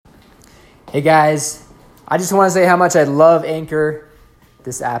Hey guys, I just want to say how much I love Anchor.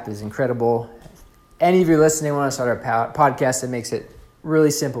 This app is incredible. Any of you listening want to start a podcast that makes it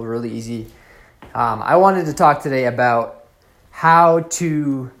really simple, really easy. I wanted to talk today about how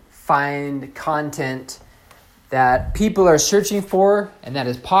to find content that people are searching for and that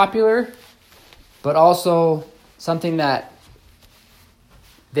is popular, but also something that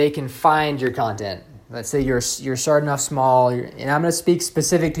they can find your content. Let's say you're starting off small, and I'm going to speak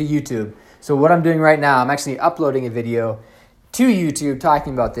specific to YouTube. So what I'm doing right now, I'm actually uploading a video to YouTube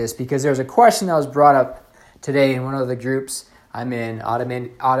talking about this because there's a question that was brought up today in one of the groups I'm in,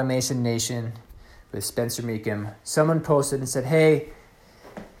 Automation Nation with Spencer Meekum. Someone posted and said, hey,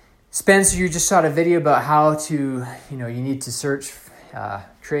 Spencer, you just shot a video about how to, you need to search,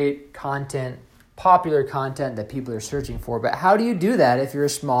 create content, popular content that people are searching for. But how do you do that if you're a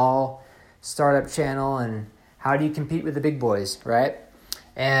small startup channel, and how do you compete with the big boys, right?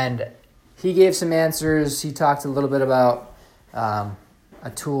 And he gave some answers. He talked a little bit about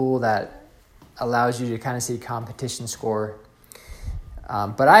a tool that allows you to kind of see competition score.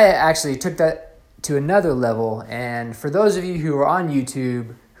 But I actually took that to another level. And for those of you who are on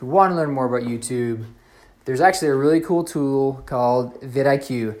YouTube, who want to learn more about YouTube, there's actually a really cool tool called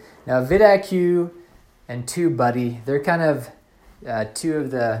vidIQ. Now, vidIQ and TubeBuddy, they're kind of two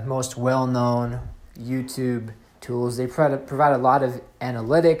of the most well-known YouTube tools. They provide a lot of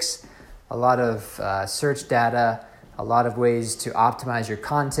analytics, a lot of search data, a lot of ways to optimize your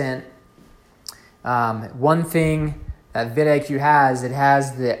content. One thing that vidIQ has, it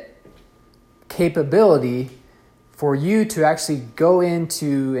has the capability for you to actually go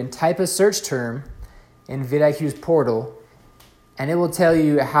into and type a search term in vidIQ's portal, and it will tell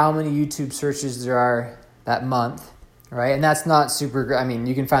you how many YouTube searches there are that month, right? And that's not super,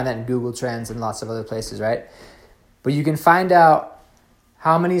 you can find that in Google Trends and lots of other places, right? But you can find out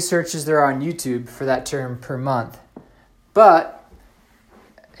how many searches there are on YouTube for that term per month.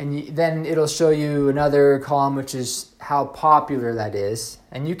 Then it'll show you another column, which is how popular that is.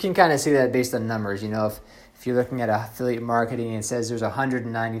 And you can kind of see that based on numbers. If you're looking at affiliate marketing and it says there's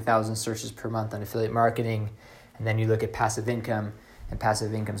 190,000 searches per month on affiliate marketing, and then you look at passive income, and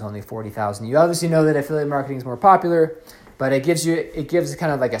passive income is only 40,000. You obviously know that affiliate marketing is more popular, but it gives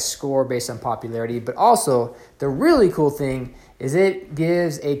kind of like a score based on popularity. But also, the really cool thing is it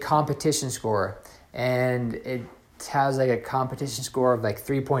gives a competition score, and it has like a competition score of like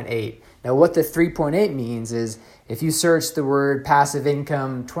 3.8. Now, what the 3.8 means is if you search the word passive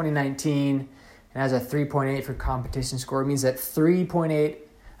income 2019 and has a 3.8 for competition score, it means that 3.8,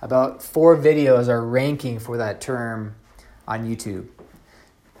 about 4 videos are ranking for that term on YouTube.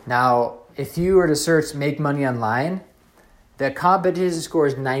 Now, if you were to search make money online, the competition score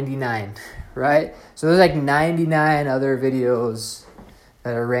is 99, right? So there's like 99 other videos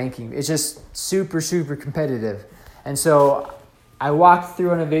that are ranking. It's just super, super competitive. And so I walked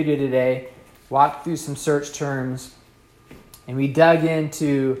through on a video today, walked through some search terms, and we dug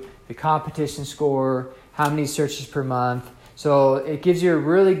into the competition score, how many searches per month. So it gives you a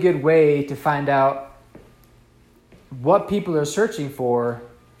really good way to find out what people are searching for.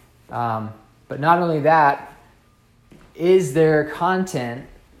 But not only that, is there content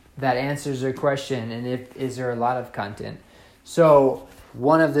that answers their question, and is there a lot of content? So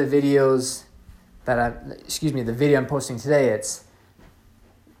one of the videos the video I'm posting today, it's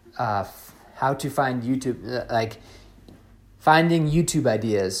how to find YouTube, finding YouTube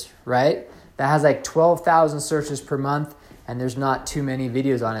ideas, right? That has like 12,000 searches per month, and there's not too many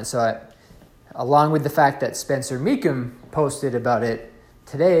videos on it. So along with the fact that Spencer Meekum posted about it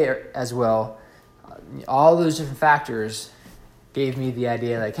today as well, all those different factors gave me the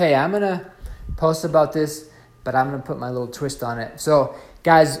idea like, hey, I'm going to post about this, but I'm going to put my little twist on it. So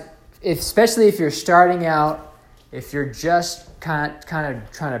guys, especially if you're starting out, if you're just kind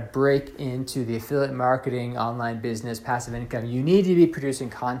of trying to break into the affiliate marketing, online business, passive income, you need to be producing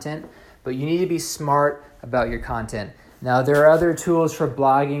content, but you need to be smart about your content. Now, there are other tools for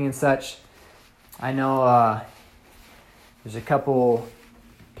blogging and such. I know there's a couple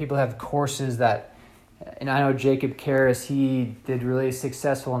people have courses and I know Jacob Karras, he did really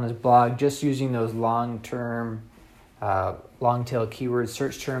successful on his blog just using those long-term, long-tail keyword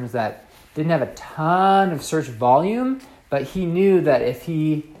search terms that didn't have a ton of search volume, but he knew that if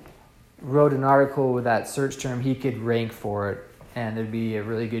he wrote an article with that search term, he could rank for it, and there'd be a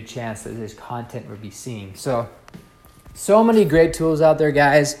really good chance that his content would be seen. So many great tools out there,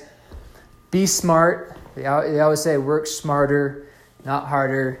 guys. Be smart. They always say work smarter, not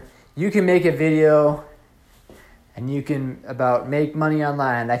harder. You can make a video and you can about make money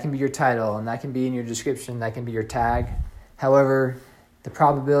online. That can be your title, and that can be in your description. That can be your tag. However, the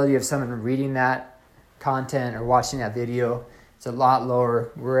probability of someone reading that content or watching that video is a lot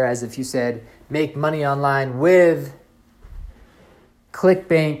lower. Whereas if you said, make money online with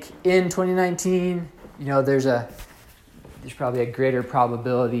ClickBank in 2019, there's probably a greater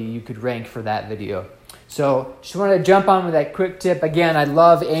probability you could rank for that video. So just want to jump on with that quick tip. Again, I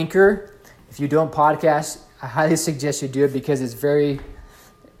love Anchor. If you don't podcast, I highly suggest you do it because it's very,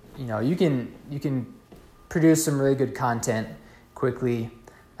 you can produce some really good content quickly.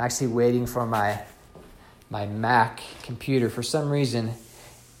 I'm actually waiting for my Mac computer. For some reason,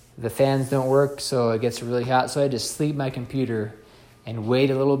 the fans don't work, so it gets really hot. So I had to sleep my computer and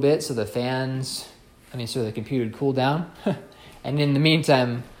wait a little bit so the computer would cool down. And in the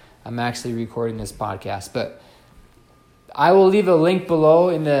meantime, I'm actually recording this podcast. But I will leave a link below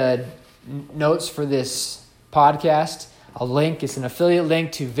in the notes for this podcast. It's an affiliate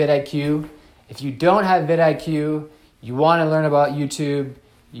link to vidIQ. If you don't have vidIQ, you want to learn about YouTube,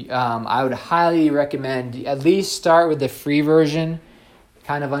 I would highly recommend at least start with the free version,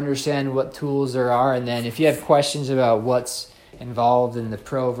 kind of understand what tools there are, and then if you have questions about what's involved in the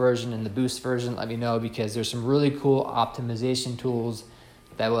pro version and the boost version, let me know, because there's some really cool optimization tools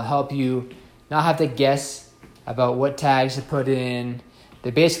that will help you not have to guess about what tags to put in. They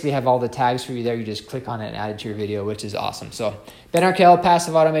basically have all the tags for you there. You just click on it and add it to your video, which is awesome. So Ben Arkell,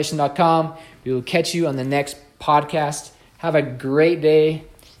 PassiveAutomation.com. We will catch you on the next podcast. Have a great day.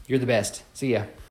 You're the best. See ya.